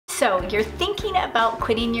So you're thinking about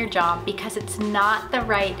quitting your job because it's not the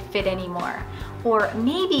right fit anymore. Or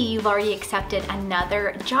maybe you've already accepted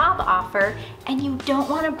another job offer and you don't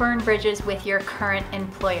want to burn bridges with your current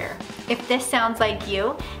employer. If this sounds like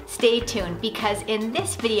you, stay tuned because in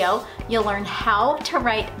this video, you'll learn how to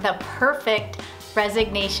write the perfect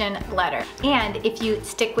resignation letter. And if you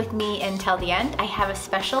stick with me until the end, I have a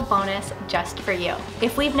special bonus just for you.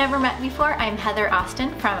 If we've never met before, I'm Heather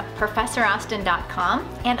Austin from ProfessorAustin.com,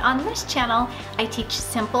 and on this channel, I teach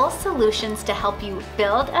simple solutions to help you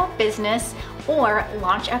build a business or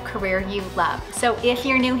launch a career you love. So if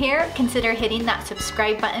you're new here, consider hitting that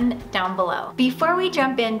subscribe button down below. Before we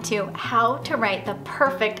jump into how to write the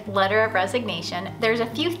perfect letter of resignation, there's a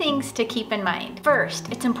few things to keep in mind.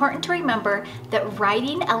 First, it's important to remember that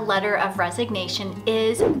writing a letter of resignation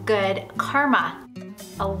is good karma.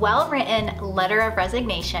 A well-written letter of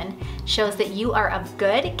resignation shows that you are of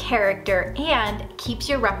good character and keeps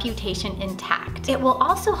your reputation intact. It will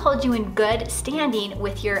also hold you in good standing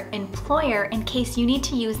with your employer in case you need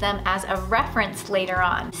to use them as a reference later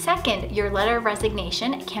on. Second, your letter of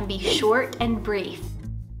resignation can be short and brief.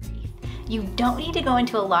 You don't need to go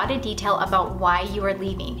into a lot of detail about why you are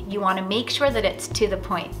leaving. You want to make sure that it's to the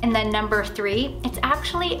point. And then number 3, it's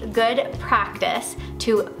actually good practice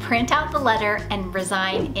to print out the letter and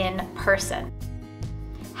resign in person.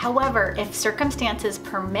 However, if circumstances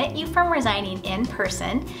permit you from resigning in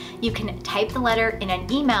person, you can type the letter in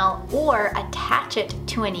an email or attach it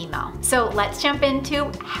to an email. So let's jump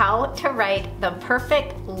into how to write the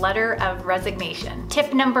perfect letter of resignation.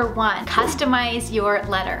 Tip number 1, customize your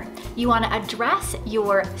letter. You want to address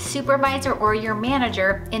your supervisor or your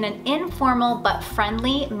manager in an informal but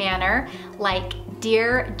friendly manner, like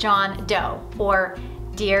Dear John Doe or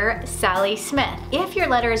Dear Sally Smith. If your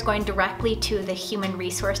letter is going directly to the Human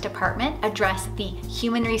Resource Department, address the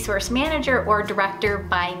Human Resource Manager or Director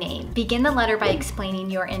by name. Begin the letter by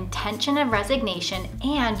explaining your intention of resignation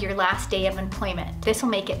and your last day of employment. This will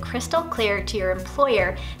make it crystal clear to your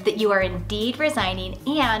employer that you are indeed resigning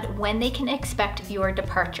and when they can expect your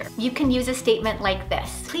departure. You can use a statement like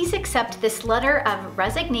this. Please accept this letter of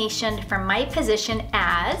resignation from my position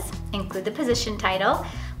as, include the position title,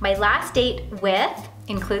 my last date with,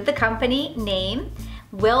 include the company name,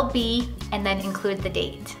 will be, and then include the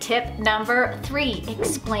date. Tip number 3,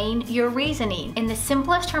 explain your reasoning. In the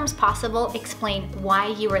simplest terms possible, explain why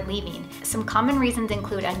you are leaving. Some common reasons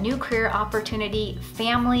include a new career opportunity,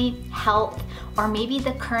 family, health, or maybe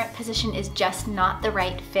the current position is just not the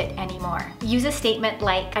right fit anymore. Use a statement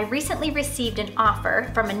like, I recently received an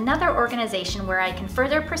offer from another organization where I can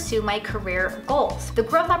further pursue my career goals. The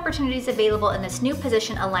growth opportunities available in this new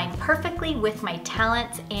position align perfectly with my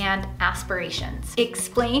talents and aspirations.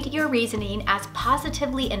 Explain your reasoning as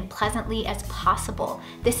positively and pleasantly as possible.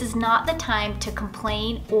 This is not the time to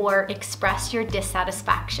complain or express your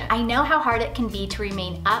dissatisfaction. I know how hard it can be to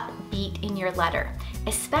remain upbeat in your letter,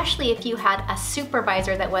 especially if you had a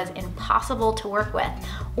supervisor that was impossible to work with,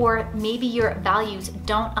 or maybe your values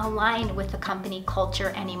don't align with the company culture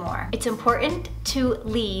anymore. It's important to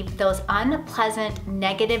leave those unpleasant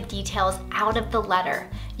negative details out of the letter.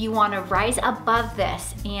 You want to rise above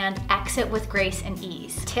this and exit with grace and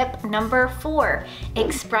ease. Tip number 4,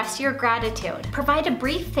 express your gratitude. Provide a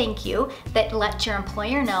brief thank you that lets your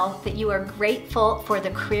employer know that you are grateful for the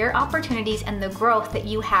career opportunities and the growth that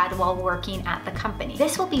you had while working at the company.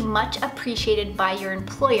 This will be much appreciated by your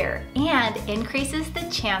employer and increases the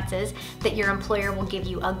chances that your employer will give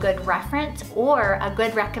you a good reference or a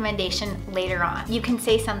good recommendation later on. You can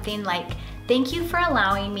say something like, thank you for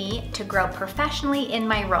allowing me to grow professionally in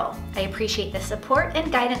my role. I appreciate the support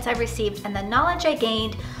and guidance I received and the knowledge I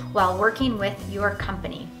gained while working with your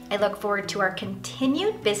company. I look forward to our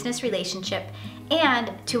continued business relationship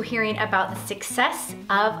and to hearing about the success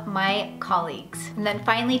of my colleagues. And then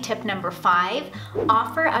finally, tip number 5,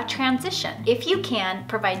 offer a transition. If you can,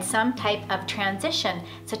 provide some type of transition,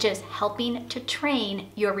 such as helping to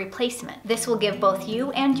train your replacement. This will give both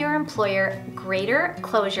you and your employer greater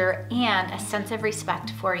closure and a sense of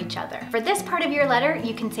respect for each other. For this part of your letter,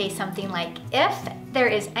 you can say something like, if there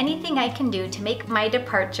is anything I can do to make my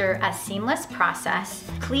departure a seamless process,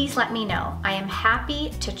 please let me know. I am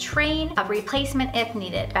happy to train a replacement if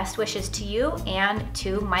needed. Best wishes to you and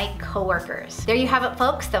to my coworkers. There you have it,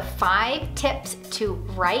 folks, the 5 tips to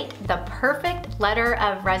write the perfect letter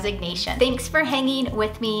of resignation. Thanks for hanging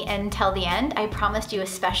with me until the end. I promised you a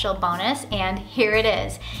special bonus, and here it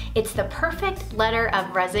is. It's the perfect letter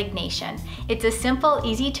of resignation. It's a simple,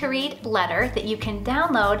 easy to read letter that you can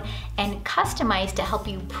download and customize to to help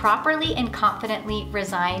you properly and confidently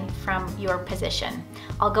resign from your position.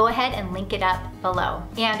 I'll go ahead and link it up below.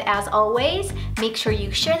 And as always, make sure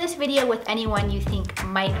you share this video with anyone you think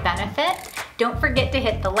might benefit. Don't forget to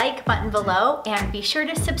hit the like button below and be sure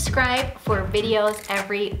to subscribe for videos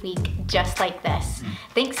every week just like this.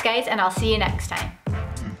 Thanks guys, and I'll see you next time.